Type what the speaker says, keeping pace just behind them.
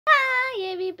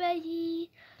everybody,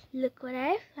 look what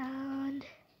I found.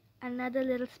 Another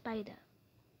little spider.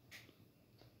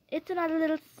 It's another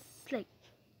little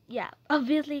yeah,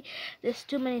 obviously there's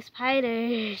too many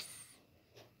spiders,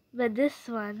 but this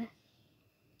one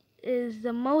is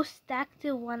the most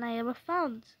active one I ever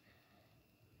found.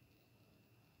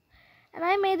 And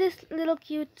I made this little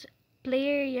cute play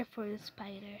area for the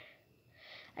spider.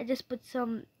 I just put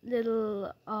some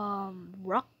little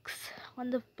rocks on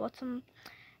the bottom,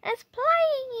 and it's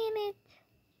playing in it.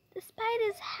 The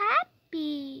spider's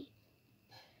happy.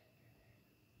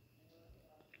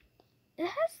 It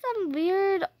has some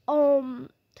weird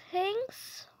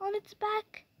things on its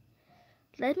back.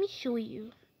 Let me show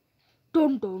you.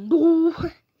 Dun dun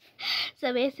dun.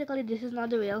 So basically this is not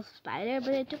the real spider,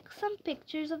 but I took some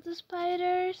pictures of the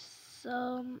spiders.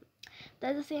 So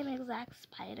that's the same exact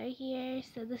spider here.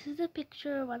 So this is a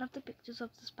picture, one of the pictures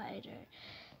of the spider.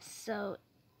 So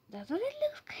doesn't it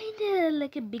look kind of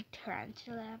like a big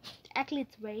tarantula? Actually,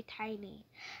 it's very tiny,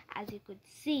 as you could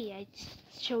see. I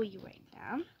show you right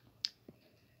now.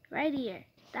 Right here,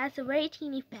 that's a very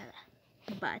teeny fella,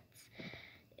 but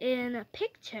in a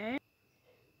picture,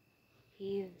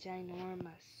 he's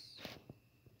ginormous.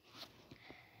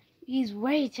 He's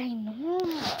way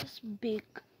ginormous, big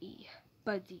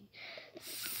buddy.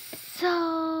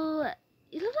 So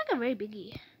he looks like a very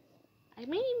biggie. I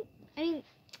mean,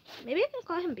 maybe I can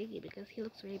call him Biggie because he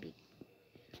looks very big.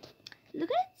 Look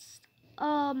at its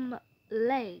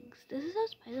legs. This is how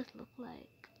spiders look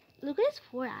like. Look at its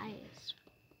 4 eyes.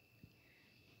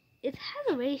 It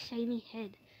has a very shiny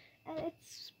head,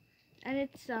 and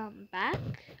its back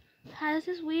has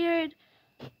this weird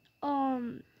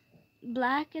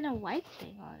black and a white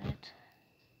thing on it.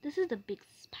 This is the big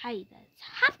spider. It's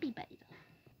happy spider.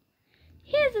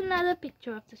 Here's another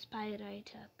picture of the spider I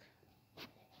took.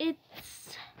 It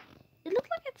looks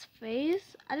like its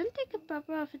face. I didn't take a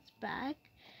proper of its back,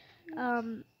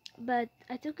 but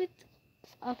I took it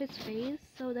of its face.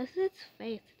 So this is its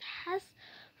face. It has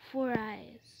 4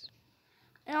 eyes.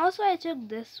 And also I took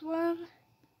this one,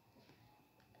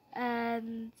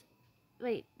 and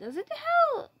wait, does it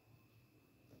have,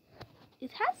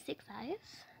 it has 6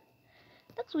 eyes?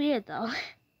 That's weird though.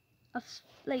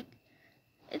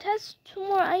 It has 2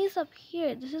 more eyes up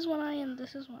here. This is 1 eye and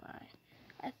this is 1 eye,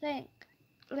 I think.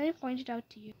 Let me point it out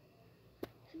to you.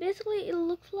 So basically it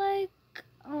looks like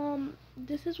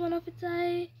this is one of its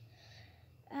eye,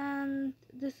 and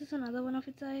this is another one of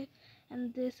its eye,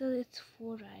 and this is its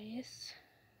 4 eyes.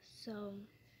 So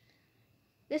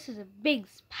this is a big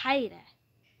spider,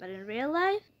 but in real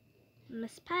life, my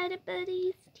spider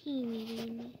buddy is teeny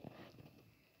weeny.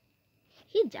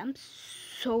 He jumps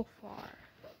so far.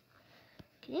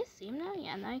 Can you see him now?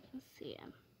 Yeah, now I can see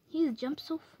him. He's jumped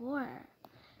so far,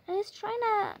 and he's trying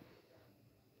to.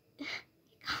 He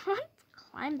can't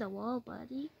climb the wall,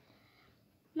 buddy.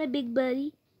 My big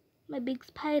buddy, my big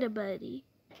spider buddy,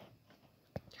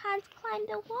 can't climb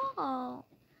the wall.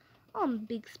 Oh,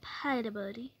 big spider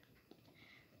buddy.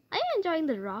 Are you enjoying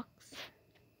the rocks?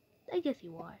 I guess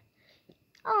you are.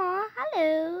 Oh,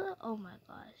 hello. Oh my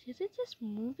gosh, is it just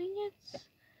moving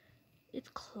its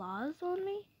claws on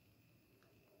me?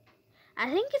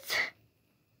 I think it's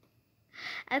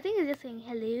just saying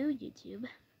hello, YouTube.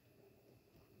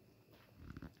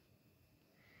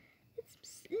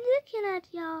 It's looking at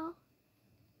y'all.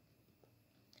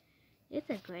 It's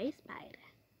a gray spider.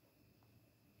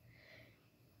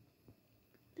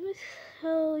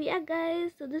 So yeah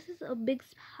guys, so this is a big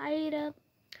spider,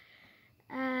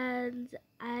 and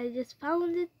I just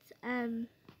found it and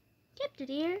kept it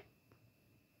here.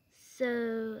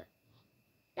 So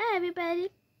yeah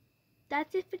everybody,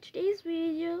 that's it for today's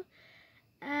video,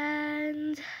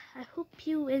 and I hope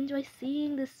you enjoy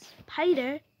seeing this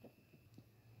spider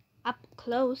up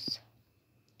close.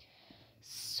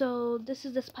 So this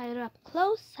is the spider up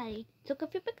close. I took a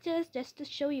few pictures just to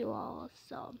show you all.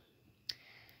 So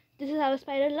this is how the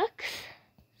spider looks.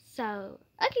 So,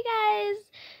 okay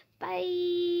guys,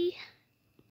 bye.